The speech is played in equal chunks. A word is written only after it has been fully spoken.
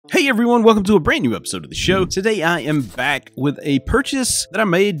Hey everyone, welcome to a brand new episode of the show. Today I am back with a purchase that I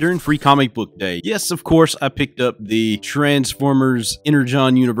made during Free Comic Book Day. Yes, of course, I picked up the Transformers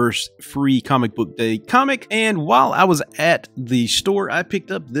Energon Universe Free Comic Book Day comic, and while I was at the store, I picked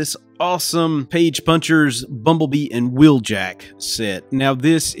up this awesome Page Punchers Bumblebee and Wheeljack set. Now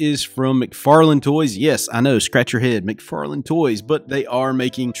this is from McFarlane Toys. Yes, I know, scratch your head, McFarlane Toys, but they are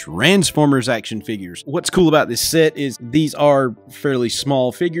making Transformers action figures. What's cool about this set is these are fairly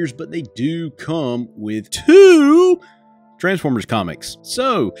small figures, but they do come with 2 Transformers comics.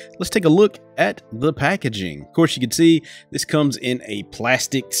 So let's take a look at the packaging. Of course, you can see this comes in a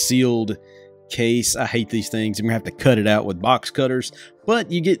plastic sealed case. I hate these things. I'm gonna have to cut it out with box cutters, but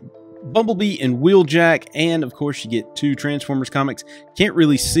you get Bumblebee and Wheeljack, and of course you get 2 Transformers comics. Can't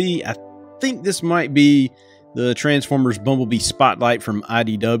really see. I think this might be the Transformers Bumblebee Spotlight from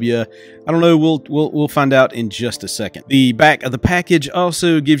IDW. I don't know. We'll find out in just a second. The back of the package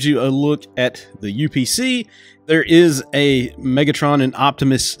also gives you a look at the UPC. There is a Megatron and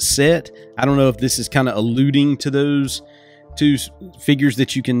Optimus set. I don't know if this is kind of alluding to those 2 figures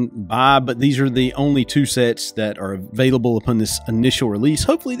that you can buy, but these are the only 2 sets that are available upon this initial release.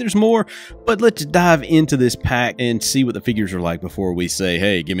 Hopefully there's more, but let's dive into this pack and see what the figures are like before we say,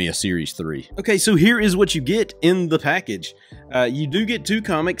 hey, give me a Series 3. Okay, so here is what you get in the package. You do get 2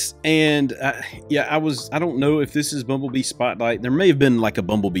 comics, and yeah, I don't know if this is Bumblebee Spotlight. There may have been like a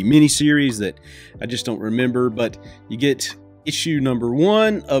Bumblebee miniseries that I just don't remember, but you get issue number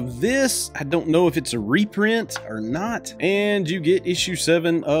 1 of this. I don't know if it's a reprint or not. And you get issue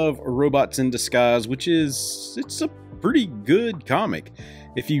 7 of Robots in Disguise, which is, it's a pretty good comic.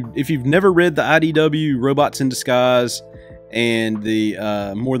 If you've never read the IDW Robots in Disguise and the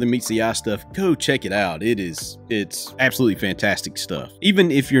More Than Meets the Eye stuff, go check it out. It's absolutely fantastic stuff.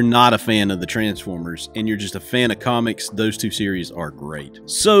 Even if you're not a fan of the Transformers and you're just a fan of comics, those 2 series are great.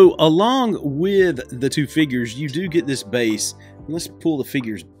 So along with the 2 figures, you do get this base. Let's pull the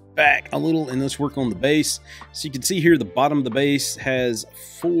figures back a little and let's work on the base. So you can see here the bottom of the base has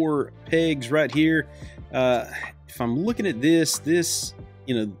 4 pegs right here. If I'm looking at this,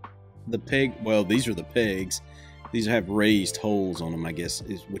 you know, the peg, well, these are the pegs. These have raised holes on them, I guess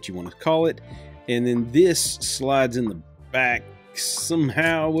is what you want to call it. And then this slides in the back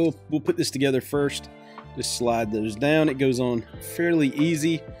somehow. We'll put this together first. Just slide those down. It goes on fairly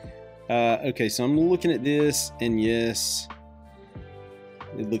easy. Okay, so I'm looking at this, and yes,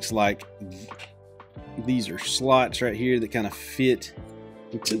 it looks like these are slots right here that kind of fit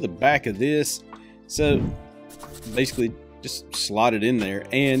into the back of this. So basically just slot it in there.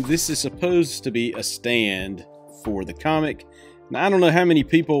 And this is supposed to be a stand for the comic. Now I don't know how many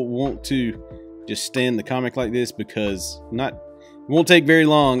people want to just stand the comic like this, because it won't take very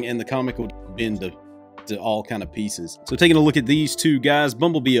long and the comic will bend to all kind of pieces. So taking a look at these 2 guys,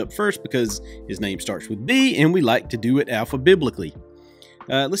 Bumblebee up first because his name starts with B and we like to do it alphabetically.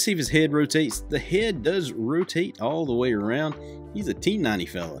 Let's see if his head rotates. The head does rotate all the way around. He's a T90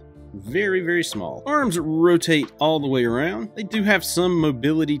 fella. Very, very small. Arms rotate all the way around. They do have some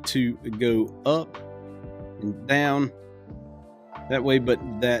mobility to go up and down that way, but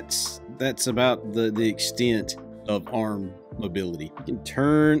that's about the extent of arm mobility. You can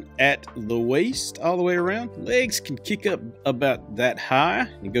turn at the waist all the way around. Legs can kick up about that high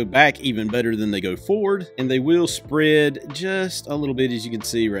and go back even better than they go forward, and they will spread just a little bit, as you can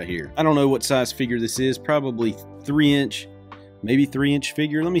see right here. I don't know what size figure this is, probably 3-inch, maybe 3-inch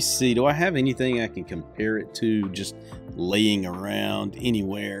figure. Let me see, do I have anything I can compare it to just laying around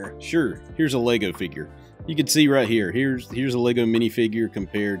anywhere? Sure, here's a Lego figure. You can see right here, here's a Lego minifigure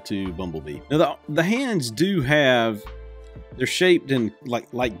compared to Bumblebee. Now the hands do have, they're shaped in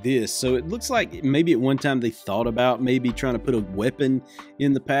like this, so it looks like maybe at one time they thought about maybe trying to put a weapon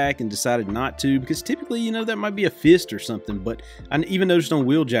in the pack and decided not to, because typically, you know, that might be a fist or something. But I even noticed on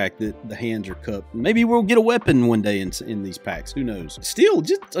Wheeljack that the hands are cupped. Maybe we'll get a weapon one day in these packs, who knows. Still,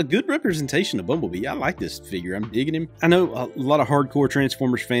 just a good representation of Bumblebee. I like this figure, I'm digging him. I know a lot of hardcore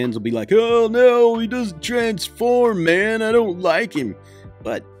Transformers fans will be like, oh no, he doesn't transform, man, I don't like him.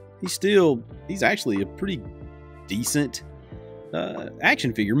 But he's actually a pretty decent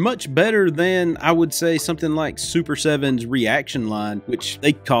action figure, much better than I would say something like Super 7's Reaction line, which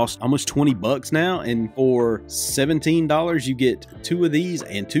they cost almost 20 bucks now, and for $17 you get 2 of these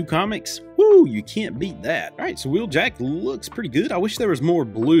and 2 comics. Woo, you can't beat that. All right, so Wheeljack looks pretty good. I wish there was more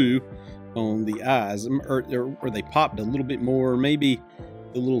blue on the eyes, or they popped a little bit more. Maybe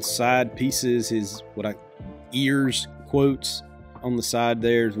the little side pieces, his ears quotes on the side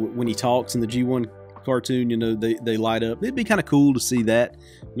there when he talks in the G1 cartoon, you know, they light up. It'd be kind of cool to see that,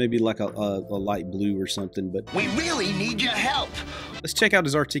 maybe like a light blue or something. But we really need your help. Let's check out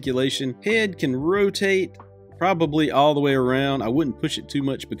his articulation. Head can rotate probably all the way around. I wouldn't push it too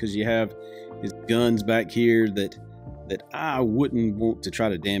much because you have his guns back here that I wouldn't want to try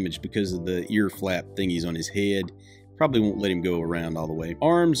to damage because of the ear flap thingies on his head. Probably won't let him go around all the way.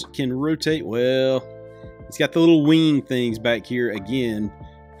 Arms can rotate. Well, he's got the little wing things back here again,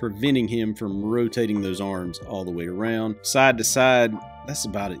 preventing him from rotating those arms all the way around. Side to side, that's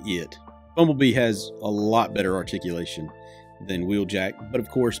about it. Bumblebee has a lot better articulation than Wheeljack, but of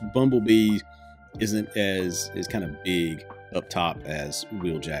course Bumblebee isn't as kind of big up top as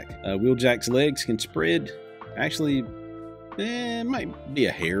Wheeljack. Wheeljack's legs can spread. Actually, it might be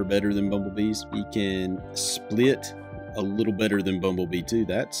a hair better than Bumblebee's. He can split a little better than Bumblebee too.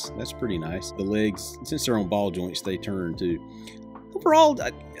 That's pretty nice. The legs, since they're on ball joints, they turn too. Overall,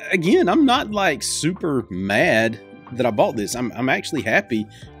 again, I'm not like super mad that I bought this. I'm actually happy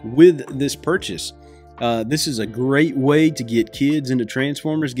with this purchase. This is a great way to get kids into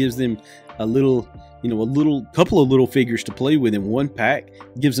Transformers. Gives them a little, couple of little figures to play with in one pack.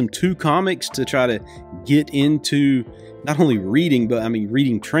 Gives them 2 comics to try to get into not only reading, but I mean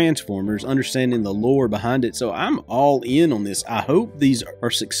reading Transformers, understanding the lore behind it. So I'm all in on this. I hope these are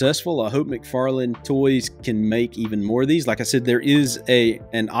successful. I hope McFarlane Toys can make even more of these. Like I said, there is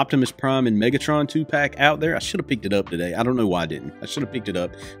an Optimus Prime and Megatron 2-pack out there. I should have picked it up today. I don't know why I didn't. I should have picked it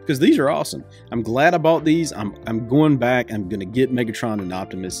up because these are awesome. I'm glad I bought these. I'm going back. I'm gonna get Megatron and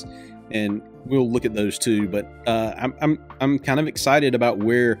Optimus, and we'll look at those too. But I'm kind of excited about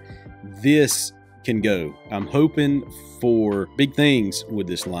where this can go. I'm hoping for big things with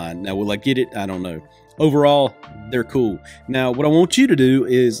this line. Now, will I get it? I don't know. Overall, they're cool. Now, what I want you to do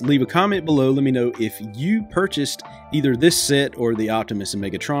is leave a comment below. Let me know if you purchased either this set or the Optimus and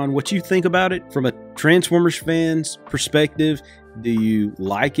Megatron, what you think about it from a Transformers fan's perspective. Do you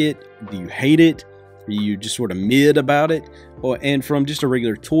like it? Do you hate it? Are you just sort of mid about it? And from just a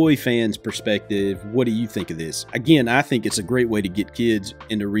regular toy fan's perspective, what do you think of this? Again, I think it's a great way to get kids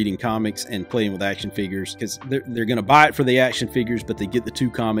into reading comics and playing with action figures, because they're going to buy it for the action figures, but they get the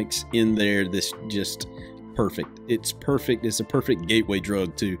 2 comics in there. This just perfect. It's perfect. It's a perfect gateway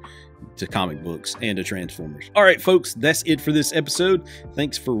drug to comic books and to Transformers. All right, folks, that's it for this episode.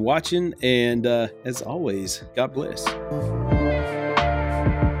 Thanks for watching, and as always, God bless.